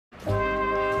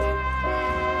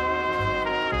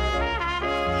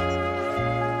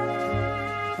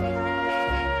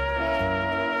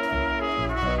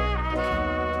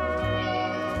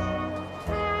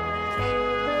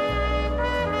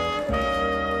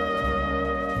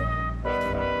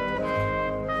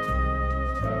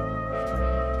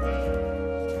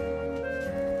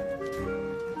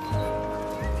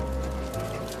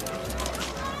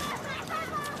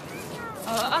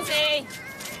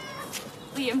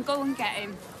Liam, go and get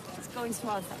him. He's going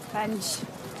towards that bench.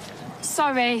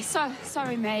 Sorry,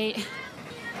 mate.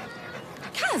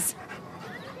 Kaz!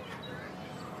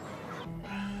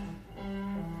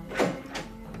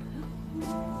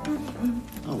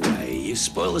 Oh, hey, you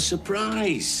spoil the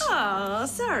surprise. Oh,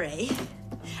 sorry.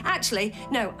 Actually,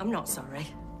 no, I'm not sorry.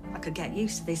 I could get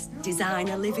used to this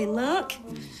designer living look.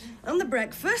 And the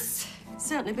breakfast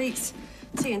certainly beats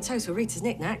tea and toast with Rita's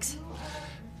knickknacks.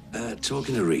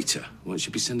 Talking to Rita, won't she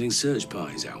be sending search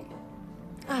parties out?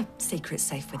 Our secret's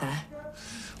safe with her.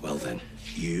 Well then,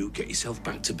 you get yourself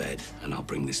back to bed and I'll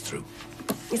bring this through.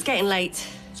 It's getting late.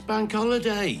 It's bank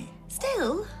holiday.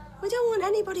 Still, we don't want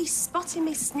anybody spotting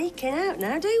me sneaking out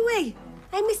now, do we?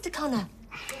 Hey, Mr. Connor.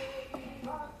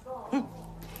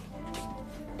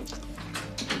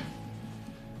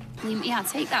 Liam, yeah,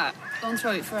 take that. Go and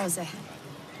throw it for Ozzy.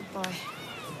 Good boy.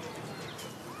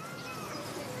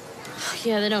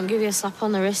 Yeah, they don't give you a slap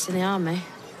on the wrist in the army.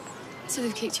 So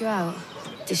they've kicked you out?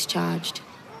 Discharged.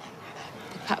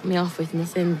 They packed me off with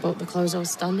nothing but the clothes I was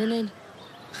standing in.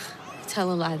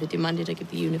 Tell a lie, they demanded I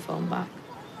give the uniform back.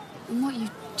 And what,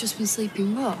 you've just been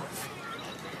sleeping rough?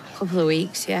 A couple of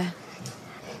weeks, yeah.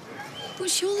 But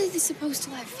surely they're supposed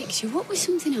to, like, fix you up with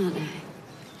something, aren't they?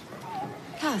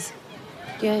 Kaz?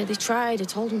 Yeah, they tried. I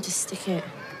told them to stick it.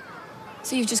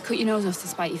 So you've just cut your nose off to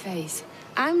spite your face?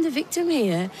 I'm the victim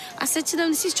here. I said to them,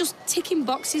 this is just ticking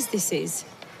boxes, this is.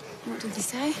 What did they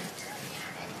say?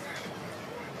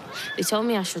 They told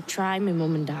me I should try my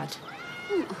mum and dad.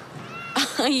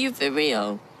 Oh. Are you for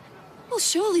real? Well,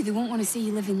 surely they won't want to see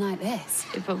you living like this.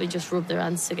 They'd probably just rub their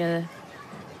hands together.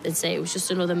 They'd say it was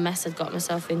just another mess I'd got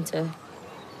myself into.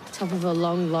 Top of a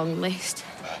long, long list.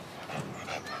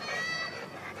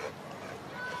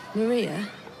 Maria?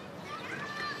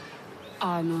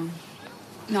 Oh, no.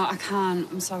 No, I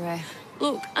can't. I'm sorry.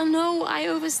 Look, I know I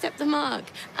overstepped the mark.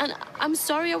 And I'm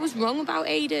sorry I was wrong about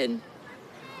Aiden.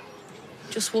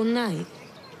 Just one night.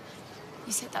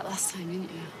 You said that last time, didn't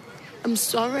you? I'm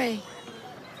sorry.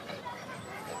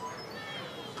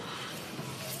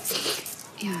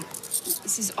 Yeah.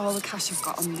 This is all the cash I've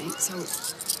got on me, so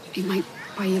it might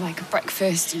buy you, like, a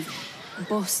breakfast and a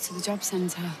bus to the job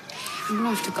centre. I'm gonna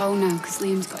have to go now, because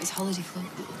Liam's got his holiday club.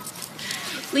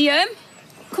 Liam?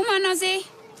 Come on, Ozzy.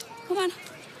 Come on.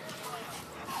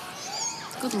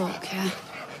 Good luck, yeah?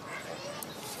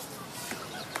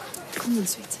 Come on,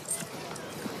 sweetie.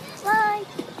 Bye.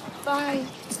 Bye.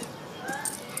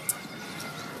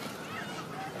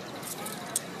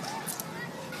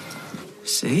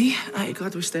 See? Aren't you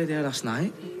glad we stayed there last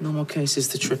night? No more cases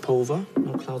to trip over,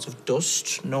 no clouds of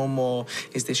dust, no more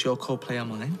is this your co-play or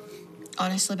mine?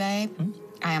 Honestly, babe,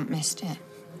 I haven't missed it.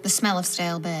 The smell of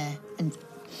stale beer and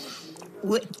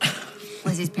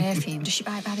Liz's perfume. Does she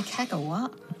buy it by the keg or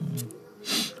what?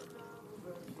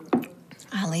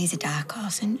 Li's a dark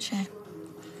horse, isn't she?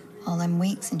 All them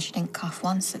weeks and she didn't cough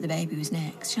once that the baby was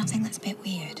next. Do you not think that's a bit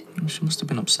weird? She must have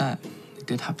been upset. It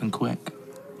did happen quick.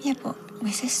 Yeah, but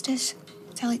we're sisters.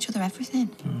 We tell each other everything.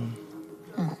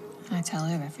 Oh, I tell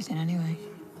her everything anyway.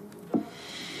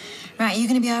 Right, you're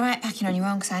going to be all right packing on your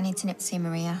own because I need to nip to see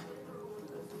Maria.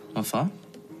 What for?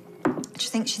 I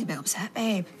just think she's a bit upset,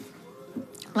 babe.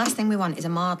 Last thing we want is a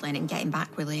maudlin and getting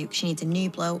back with Luke. She needs a new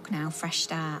bloke now, fresh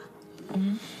start.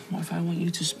 What if I want you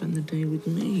to spend the day with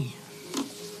me?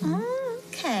 Oh,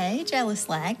 okay, jealous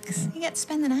legs. You get to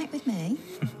spend the night with me.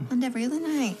 And every other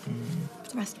night. For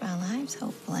the rest of our lives,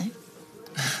 hopefully.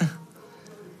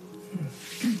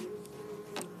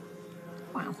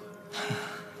 Wow.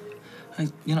 Hey,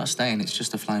 you're not staying, it's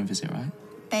just a flying visit, right?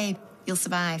 Babe, you'll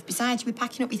survive. Besides, you'll be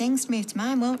packing up your things to move to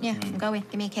mine, won't you? I'm going.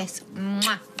 Give me a kiss.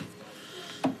 Mwah.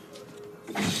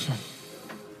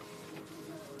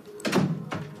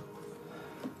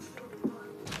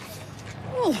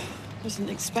 Well, wasn't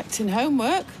expecting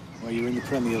homework. Well, you're in the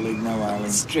Premier League now,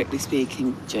 Eileen. Strictly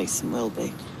speaking, Jason will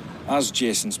be. As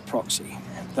Jason's proxy,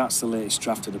 that's the latest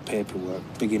draft of the paperwork,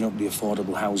 bigging up the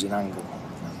affordable housing angle.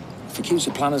 If it keeps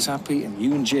the planners happy and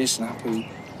you and Jason happy...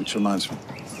 Which reminds me.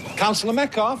 Councillor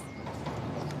Metcalfe,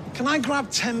 can I grab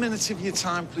 10 minutes of your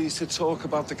time, please, to talk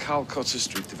about the Calcutta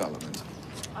Street development?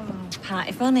 Oh, Pat,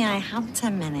 if only I had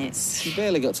 10 minutes. You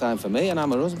barely got time for me, and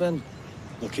I'm her husband.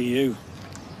 Look at you.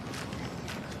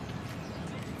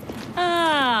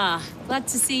 Ah, glad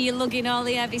to see you lugging all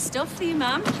the heavy stuff for you,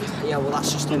 ma'am. Yeah, well,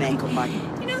 that's just a makeup bag.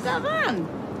 You know that van?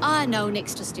 Ah, no,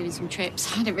 Nick's just doing some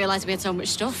trips. I didn't realise we had so much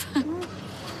stuff.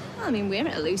 Well, I mean, we're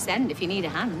at a loose end if you need a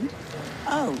hand.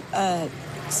 Oh,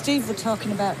 Steve were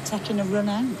talking about taking a run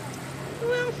out.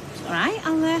 Well, all right,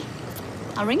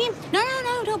 I'll ring him.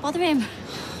 No, don't bother him.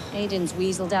 Aiden's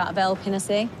weaseled out of helping, I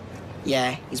see.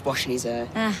 Yeah, he's washing his hair.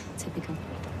 Ah, typical.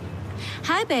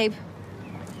 Hi, babe.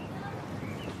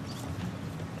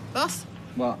 Boss,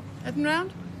 What? heading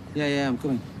round? Yeah, I'm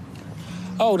coming.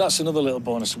 Oh, that's another little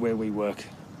bonus of where we work.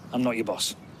 I'm not your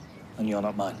boss, and you're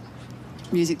not mine.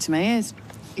 Music to my ears.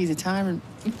 He's a tyrant.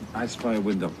 I spy a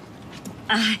window.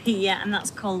 Yeah, and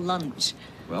that's called lunch.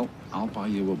 Well, I'll buy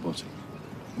you a butty.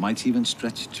 Might even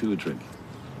stretch it to a drink.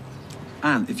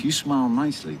 And if you smile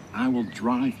nicely, I will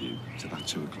drive you to that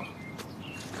 2 o'clock.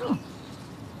 Oh.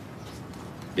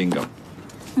 Bingo.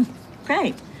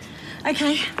 Great.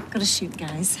 Okay, gotta shoot,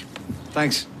 guys.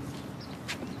 Thanks.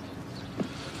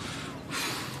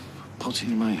 Potty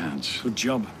in my hands. Good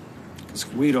job. Because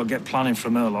we don't get planning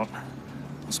from her lot.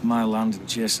 It's my land and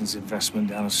Jason's investment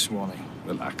down at Swanee.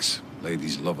 Relax.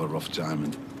 Ladies love a rough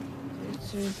diamond.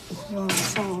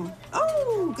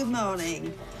 Oh, good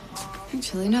morning.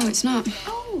 Actually, no, it's not.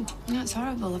 Oh. No, it's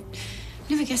horrible. I've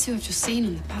never guessed who I've just seen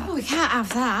on the path. Oh, we can't have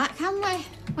that, can we?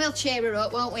 We'll cheer her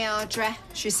up, won't we, Audrey?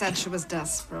 She said she was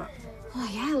desperate. Oh,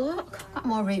 yeah, look. Got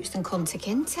more roots than Kunta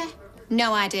Kinte.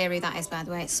 No idea who that is, by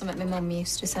the way. It's something my mum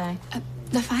used to say.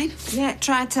 They're fine. Yeah,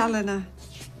 try telling her.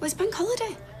 Well, it's bank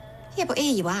holiday. Yeah, but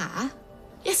here you are.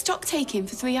 Yeah, stock taking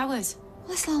for 3 hours. Well,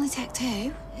 this'll only take 2.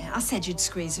 Yeah, I said you'd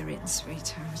squeeze her in,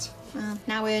 sweetheart. Well,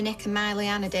 now we're Nick and Miley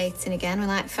Ann are dating again. We're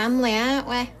like family, aren't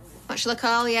we? What shall I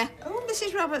call you? Oh,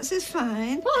 Mrs. Roberts is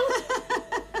fine.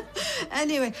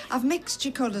 Anyway, I've mixed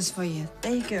your colours for you.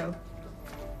 There you go.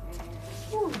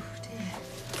 Oh, dear.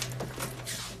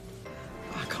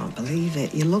 I can't believe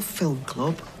it. You love film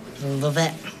club. Love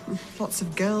it. Lots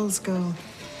of girls go.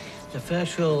 The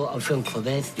first rule of film club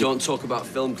is... Don't talk about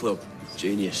film club.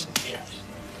 Genius.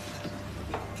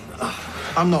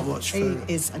 I'm not much for... He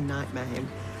is a nightmare, him.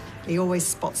 He always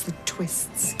spots the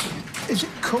twists. Is it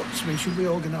cuts? Should we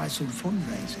organise some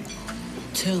fundraising?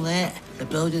 Too late. The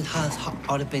building has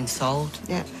already been sold.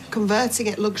 Yeah, converting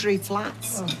it luxury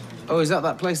flats. Oh, is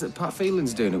that place that Pat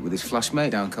Phelan's doing it with his flash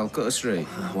mate down Calcutta Street?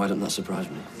 Why don't that surprise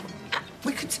me?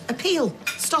 We could appeal,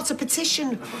 start a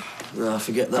petition. No,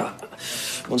 forget that.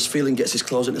 Once Phelan gets his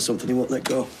claws into something, he won't let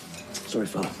go. Sorry,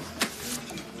 fella.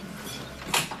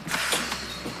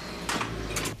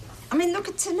 I mean, look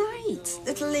at tonight.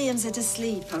 Little Liam's had a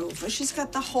sleepover. She's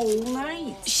got the whole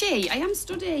night. I am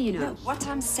stood here, you know. No, what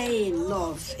I'm saying,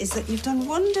 love, is that you've done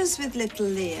wonders with little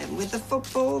Liam, with the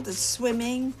football, the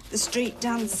swimming, the street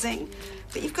dancing.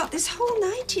 But you've got this whole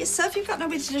night to yourself. You've got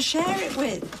nobody to share it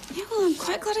with. Yeah, well, I'm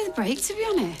quite glad of the break, to be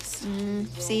honest.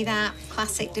 See that?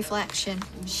 Classic deflection.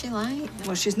 What's she like?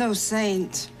 Well, she's no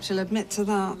saint. She'll admit to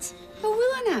that. Oh,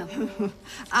 will I now?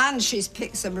 And she's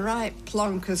picked some right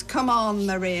plonkers. Come on,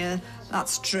 Maria.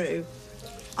 That's true.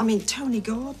 I mean, Tony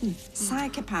Gordon,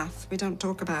 psychopath. We don't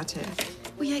talk about it.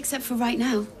 Well, yeah, except for right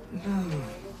now.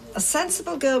 A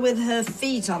sensible girl with her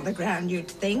feet on the ground, you'd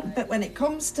think. But when it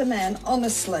comes to men,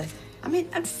 honestly... I mean,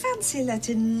 and fancy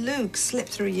letting Luke slip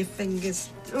through your fingers.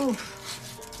 Oh.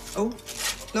 Oh,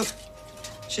 look.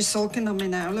 She's sulking on me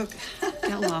now, look.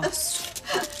 Get lost.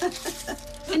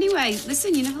 Anyway,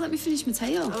 listen, you never let me finish my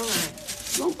tale. All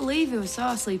right. You won't believe who I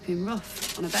saw sleeping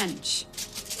rough on a bench.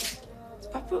 It's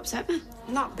proper upset me.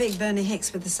 Not big Bernie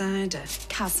Hicks with the cider.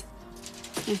 Kaz.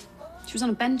 Yeah. She was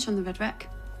on a bench on the Red Wreck.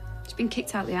 She's been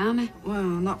kicked out of the army. Well,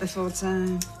 not before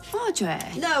time. Audrey.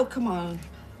 No, come on.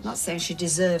 I'm not saying she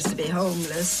deserves to be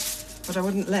homeless, but I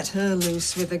wouldn't let her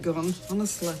loose with a gun,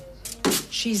 honestly.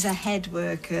 She's a head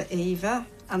worker, Eva,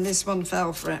 and this one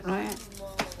fell for it, right?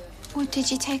 Well,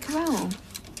 did you take her home?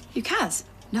 You Kaz?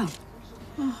 No.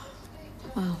 Oh.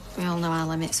 Well, we all know our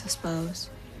limits, I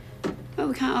suppose. Well,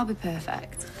 we can't all be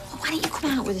perfect. Well, why don't you come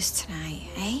out with us tonight,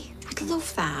 eh? I'd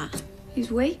love that.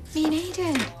 Who's we? Me and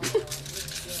Aidan.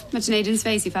 Imagine Aidan's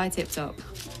face if I tipped up.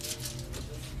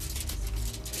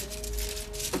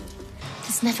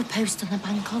 There's never post on a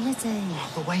bank holiday.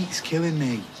 The weight's killing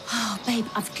me. Oh, babe,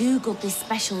 I've Googled this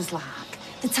specials like.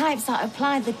 The types that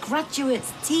apply, the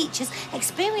graduates, teachers,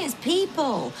 experienced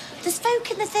people. There's folk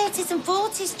in the 30s and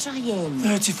 40s trying.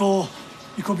 34.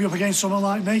 You could be up against someone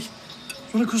like me.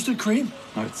 Want a custard cream?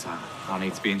 No, it's I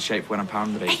need to be in shape when I'm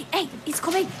pounding. Hey, he's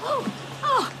coming.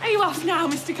 Oh, are you off now,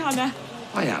 Mr. Connor?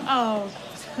 I am. Oh.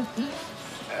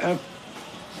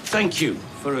 Thank you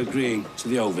for agreeing to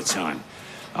the overtime.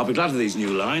 I'll be glad of these new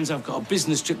lines. I've got a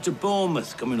business trip to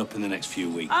Bournemouth coming up in the next few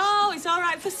weeks. Oh, it's all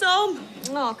right for some.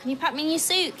 Oh, can you pack me in your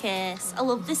suitcase? I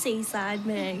love the seaside,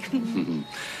 me.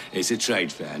 It's a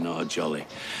trade fair, not a jolly.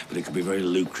 But it could be very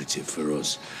lucrative for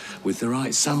us, with the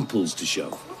right samples to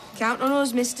show. Count on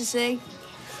us, Mr. C.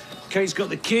 Kate's got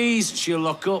the keys. She'll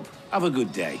lock up. Have a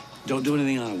good day. Don't do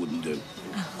anything I wouldn't do.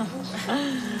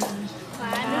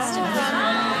 Bye, Mr.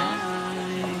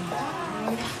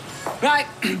 Right,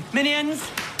 minions.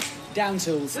 Down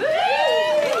tools.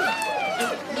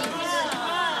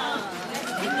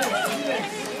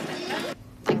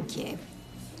 Thank you.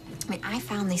 I mean, I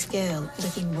found this girl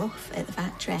living rough at the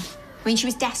factory. I mean, she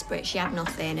was desperate, she had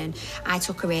nothing, and I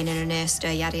took her in and I nursed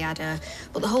her, yada yada.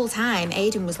 But the whole time,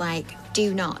 Aidan was like,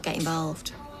 do not get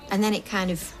involved. And then it kind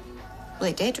of, well,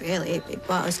 it did, really. It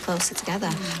brought us closer together.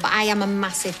 But I am a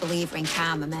massive believer in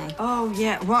karma, May. Oh,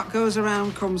 yeah, what goes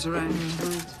around comes around.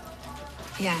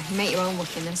 Yeah, you make your own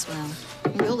luck in this world.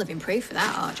 You're living proof of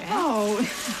that, Audrey. Oh.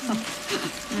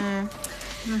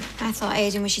 I thought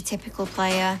Aidan was your typical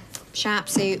player. Sharp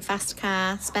suit, fast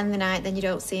car, spend the night, then you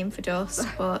don't see him for dusk.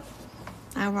 But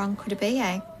how wrong could it be,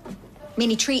 eh? I mean,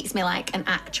 he treats me like an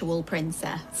actual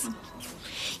princess.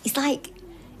 He's like,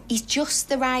 he's just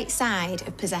the right side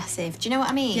of possessive. Do you know what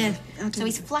I mean? Yeah, I do. So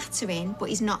he's flattering, but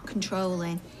he's not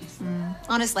controlling.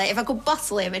 Honestly, if I could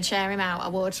bottle him and share him out, I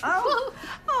would.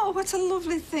 Oh, what a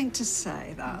lovely thing to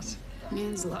say, that. Yeah,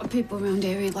 there's a lot of people around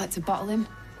here who'd like to bottle him.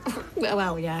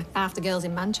 Well, yeah, half the girls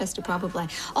in Manchester, probably.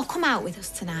 Oh, come out with us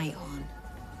tonight, hon.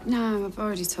 No, I've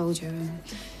already told you.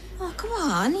 Oh, come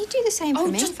on, you do the same for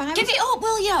me. Just if I give was- it up,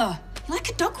 will ya? You're like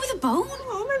a dog with a bone.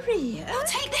 Oh, Maria. Don't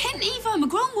take the hint, Eva. I'm a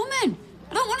grown woman.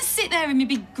 I don't want to sit there in my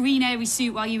big green airy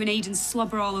suit while you and Aidan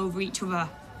slobber all over each other.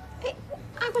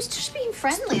 I was just being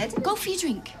friendly. I didn't... Go for your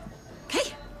drink,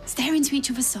 okay? Stare into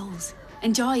each other's souls.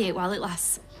 Enjoy it while it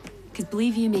lasts. Because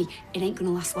believe you me, it ain't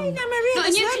gonna last long. Now, Maria, No, and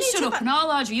there's you no can need shut to up and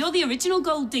all, Audrey. You're the original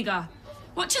gold digger.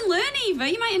 Watch and learn, Eva.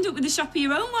 You might end up with a shop of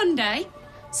your own one day.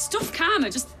 Stuff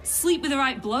karma, just sleep with the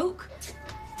right bloke.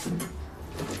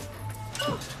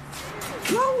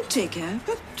 Gold digger?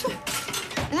 But...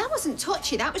 That wasn't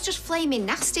touchy, that was just flaming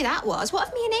nasty, that was. What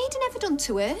have me and Aidan ever done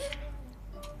to her?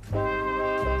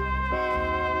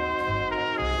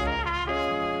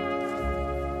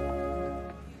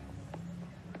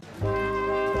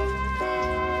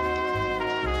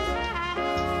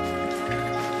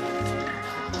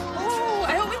 Oh,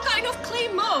 I hope we've got enough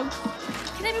clean mug.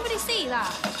 Can everybody see that?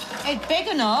 It's big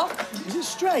enough. Is it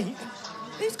straight?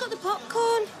 Who's got the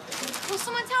popcorn? Will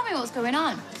someone tell me what's going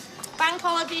on? Bank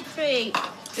holiday treat.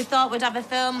 We thought we'd have a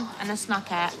film and a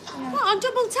snackette. What, on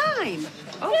double time?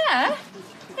 Yeah.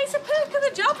 It's a perk of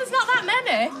the job. There's not that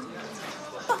many.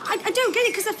 But I don't get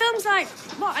it, because the film's like,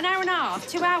 what, an hour and a half,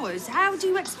 2 hours? How do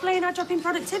you explain our drop in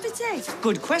productivity?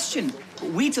 Good question.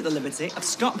 We took the liberty of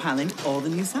stockpiling all the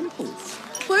new samples.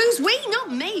 Well, who's we,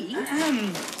 not me?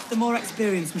 The more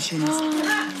experienced machines.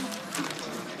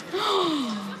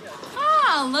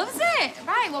 Oh, loves it.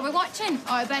 Right, what we're watching.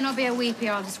 Oh, it better not be a weepy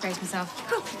or I'll disgrace myself.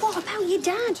 But what about your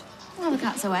dad? Well, the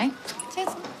cat's away.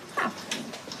 Cheers.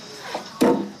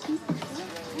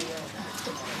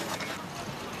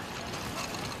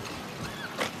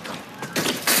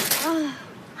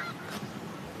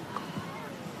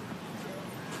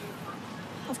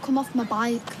 I've come off my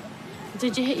bike.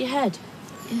 Did you hit your head?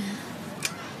 Yeah.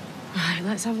 Right,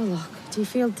 let's have a look. Do you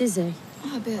feel dizzy?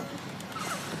 Oh, a bit.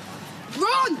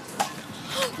 Run!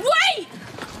 Wait!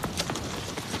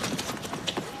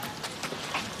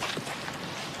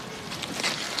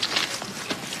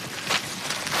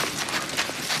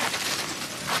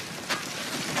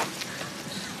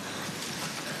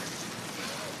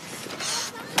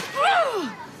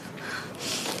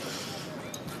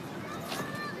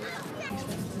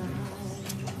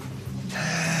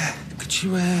 Could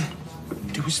you,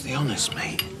 do us the honours,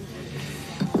 mate?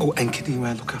 Oh, and can you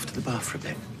look after the bar for a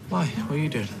bit? Why? What are you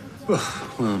doing?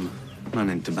 Oh, well, I'm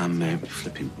running demand, mate.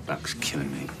 Flipping back's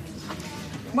killing me.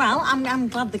 Well, I'm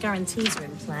glad the guarantees are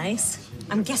in place.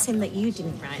 I'm guessing that you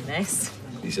didn't write this.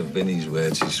 These are Vinny's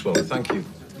words. He swallowed. Thank you.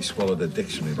 He swallowed a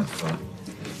dictionary that far.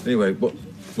 Anyway, what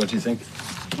do you think?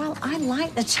 Well, I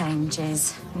like the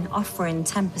changes. I mean, offering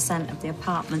 10% of the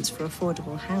apartments for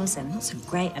affordable housing. That's a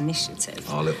great initiative.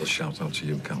 Our little shout out to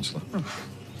you, Councillor.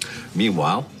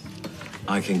 Meanwhile,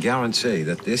 I can guarantee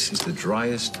that this is the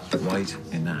driest white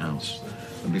in the house.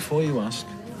 And before you ask,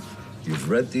 you've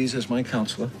read these as my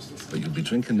councillor, but you'll be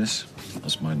drinking this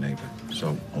as my neighbour.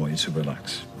 So I want you to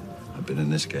relax. I've been in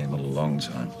this game a long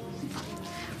time.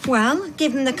 Well,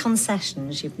 given the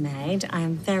concessions you've made, I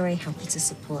am very happy to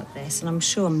support this, and I'm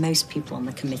sure most people on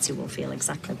the committee will feel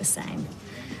exactly the same.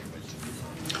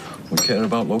 We care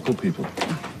about local people.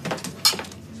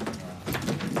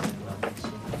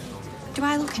 Do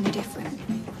I look any different?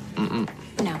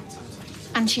 No.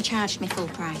 And she charged me full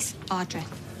price. Audrey.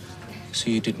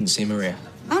 So you didn't see Maria?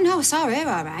 Oh, no, I saw her,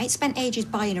 all right. Spent ages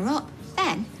buying her up.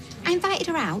 Then, I invited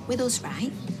her out with us,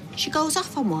 right? She goes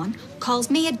off on one,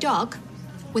 calls me a dog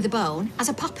with a bone, has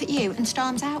a pop at you, and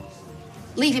storms out.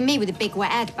 Leaving me with a big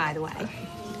wet head, by the way.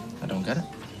 I don't get it.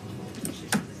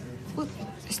 Well,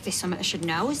 Is this something I should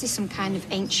know? Is this some kind of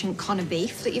ancient con of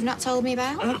beef that you've not told me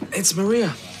about? It's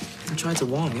Maria. I tried to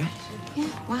warn you. Yeah,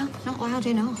 well, not loud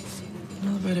enough.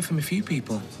 I've heard it from a few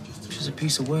people. She's a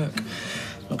piece of work.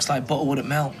 Looks like butter wouldn't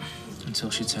melt until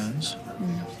she turns.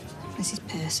 This is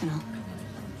personal.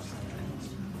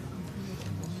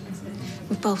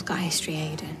 We've both got history,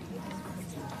 Aidan.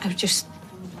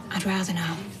 I'd rather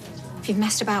know. If you've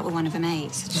messed about with one of her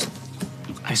mates,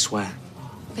 I swear.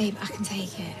 Babe, I can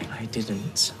take it. I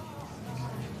didn't.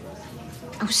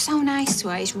 I was so nice to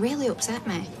her, it's really upset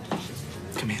me.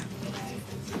 Come here.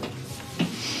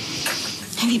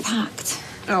 Have you packed?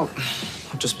 Oh,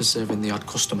 I've just been serving the odd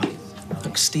customer.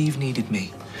 Look, Steve needed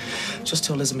me. Just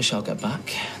till Liz and Michelle get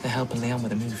back, they're helping Leanne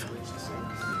with the move.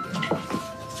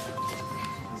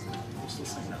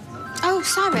 Oh,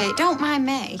 sorry, don't mind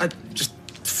me. Just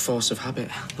force of habit.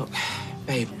 Look,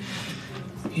 babe,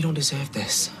 you don't deserve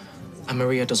this. And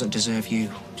Maria doesn't deserve you.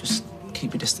 Just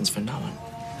keep your distance from now on.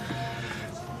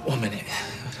 1 minute.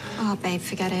 Oh, babe,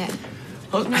 forget it.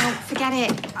 Look, No, forget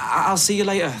it. I'll see you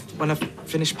later. When I've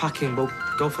finished packing, we'll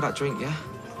go for that drink, yeah?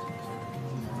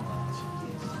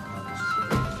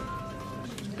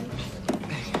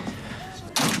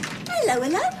 Hello,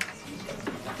 hello.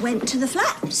 Went to the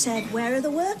flat, said, where are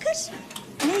the workers?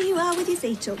 And here you are with your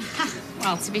feet up.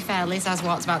 Well, to be fair, Liz has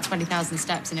walked about 20,000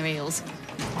 steps in her heels.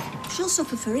 She'll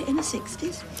suffer for it in her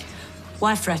 60s.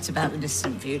 Why fret about the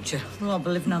distant future? We'll all be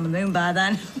living on the moon by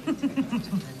then.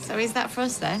 So is that for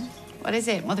us then? What is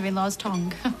it? Mother-in-law's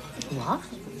tongue? What?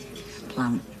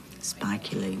 Plant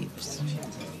spiky leaves.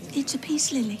 It's a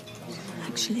peace lily,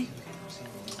 actually.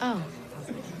 Oh.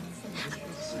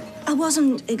 I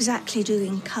wasn't exactly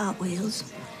doing cartwheels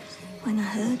when I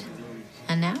heard.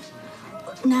 And now?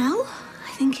 Now,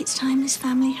 I think it's time this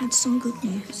family had some good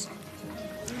news.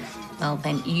 Well,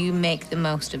 then, you make the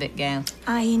most of it, Gail.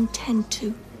 I intend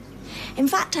to. In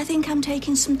fact, I think I'm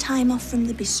taking some time off from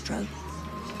the bistro.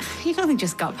 You only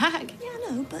just got back. Yeah,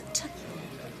 I know, but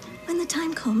when the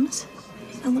time comes,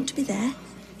 I want to be there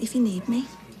if you need me.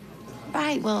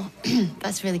 Right, well,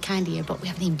 that's really kind of you, but we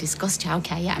haven't even discussed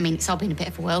childcare yet. I mean, it's all been a bit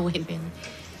of a whirlwind, really.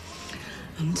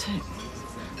 Hasn't it?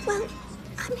 Well,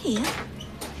 I'm here.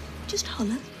 Just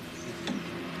holler.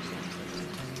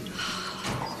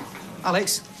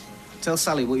 Alex, tell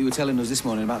Sally what you were telling us this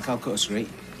morning about Calcutta Street.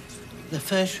 The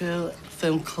First Rule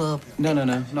Film Club. No,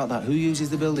 not that. Who uses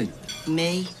the building?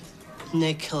 Me,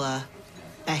 Nicola,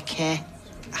 Becky,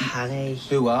 Hanny.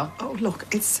 Who are? Oh, look,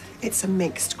 it's a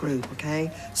mixed group,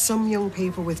 OK? Some young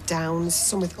people with Downs,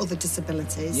 some with other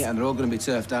disabilities. Yeah, and they're all going to be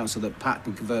turfed out so that Pat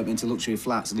can convert them into luxury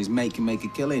flats and his mate can make a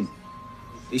killing.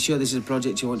 Are you sure this is a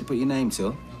project you want to put your name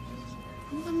to?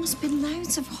 Well, there must be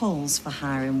loads of halls for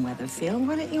hiring Weatherfield.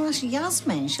 Why don't you ask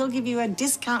Yasmin? She'll give you a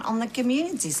discount on the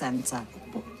community centre.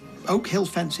 Oak Hill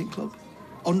Fencing Club,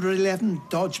 Under 11,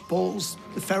 Dodge Balls,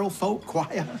 the Feral Folk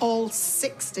Choir. All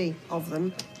 60 of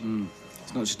them.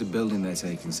 It's not just a building they're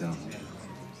taking, Sal.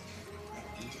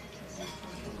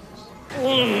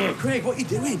 Craig, what are you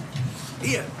doing?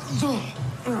 Here. You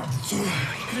could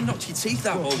have knocked your teeth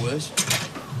out or worse.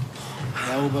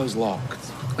 My elbow's locked.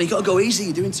 You gotta go easy,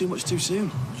 you're doing too much too soon.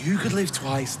 You could live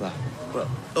twice, though. Well,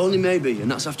 only maybe,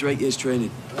 and that's after 8 years training.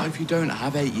 What if you don't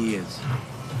have 8 years?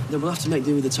 Then we'll have to make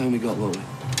do with the time we got, won't we?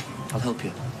 I'll help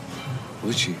you.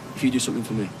 Would you? If you do something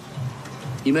for me.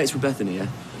 Your mate's with Bethany, yeah?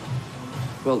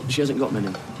 Well, she hasn't got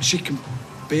many. She can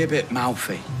be a bit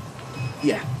mouthy.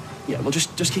 Yeah, well,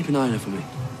 just keep an eye on her for me.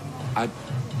 I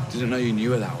didn't know you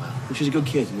knew her that well. Well, she's a good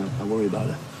kid, and I worry about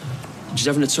her. She's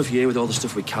having a tough year with all the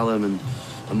stuff with Callum and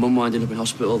Mum winding up in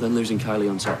hospital, then losing Kylie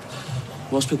on top.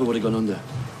 Most people would have gone under.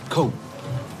 Cool.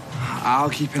 I'll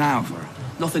keep an eye out for her.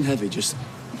 Nothing heavy, just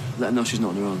let her know she's not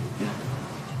on her own, yeah?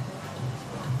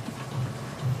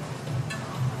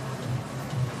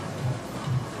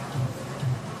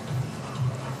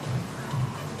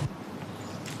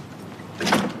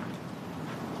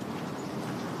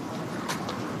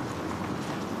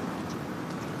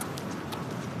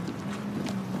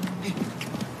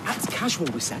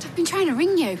 Casual, we said. I've been trying to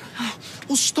ring you.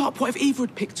 Well, stop. What if Eva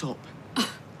had picked up?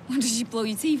 What, did she blow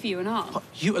your teeth for you or not?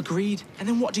 You agreed, and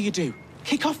then what do?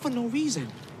 Kick off for no reason.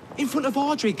 In front of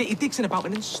Audrey, get your dicks in about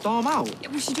and then storm out. Yeah,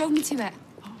 well, she drove me to it.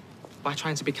 By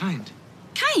trying to be kind.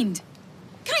 Kind?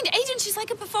 Kind? Aidan, she's like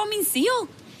a performing seal.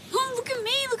 Oh, look at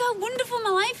me. Look how wonderful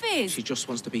my life is. She just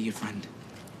wants to be your friend.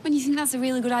 When you think that's a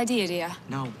really good idea, do you?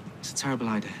 No, it's a terrible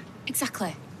idea.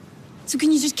 Exactly. So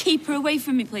can you just keep her away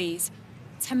from me, please?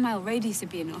 10-mile radius would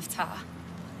be enough, Tara.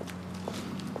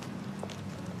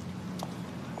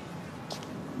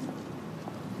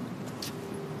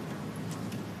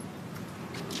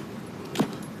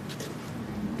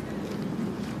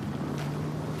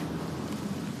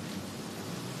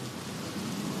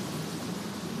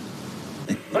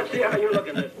 Let's see how you look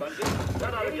in this, Bunty.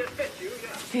 That ought to just fit you,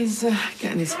 yeah. He's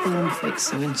getting his form fixed,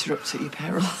 so interrupt at your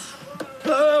peril.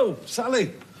 Hello,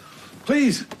 Sally.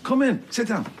 Please, come in. Sit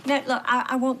down. No, look,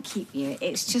 I won't keep you.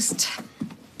 It's just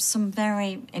some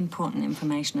very important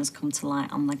information has come to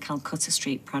light on the Calcutta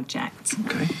Street project.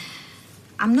 Okay.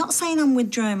 I'm not saying I'm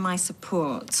withdrawing my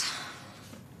support.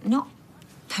 Not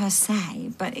per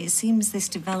se, but it seems this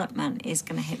development is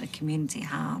going to hit the community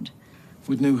hard.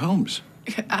 With new homes?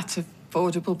 At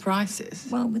affordable prices?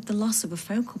 Well, with the loss of a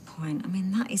focal point, I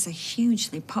mean, that is a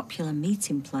hugely popular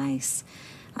meeting place.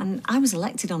 And I was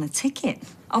elected on a ticket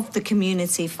of the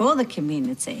community for the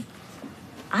community.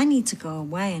 I need to go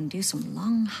away and do some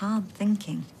long, hard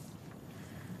thinking.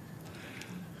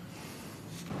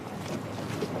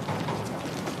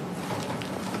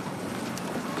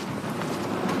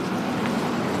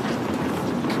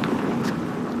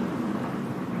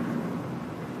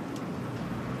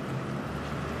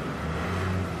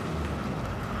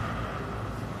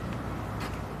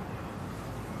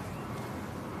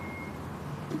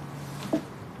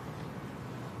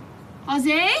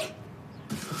 Ozzy?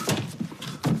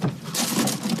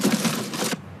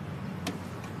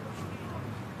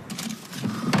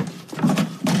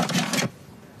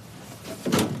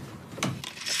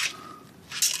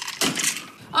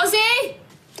 Ozzy?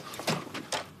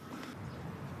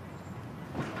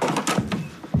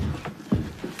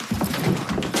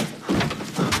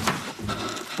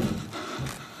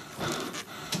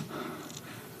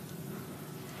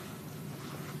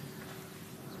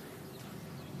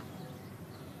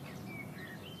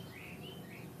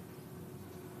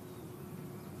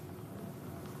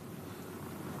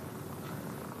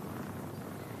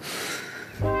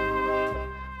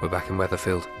 We're back in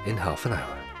Weatherfield in half an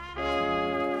hour.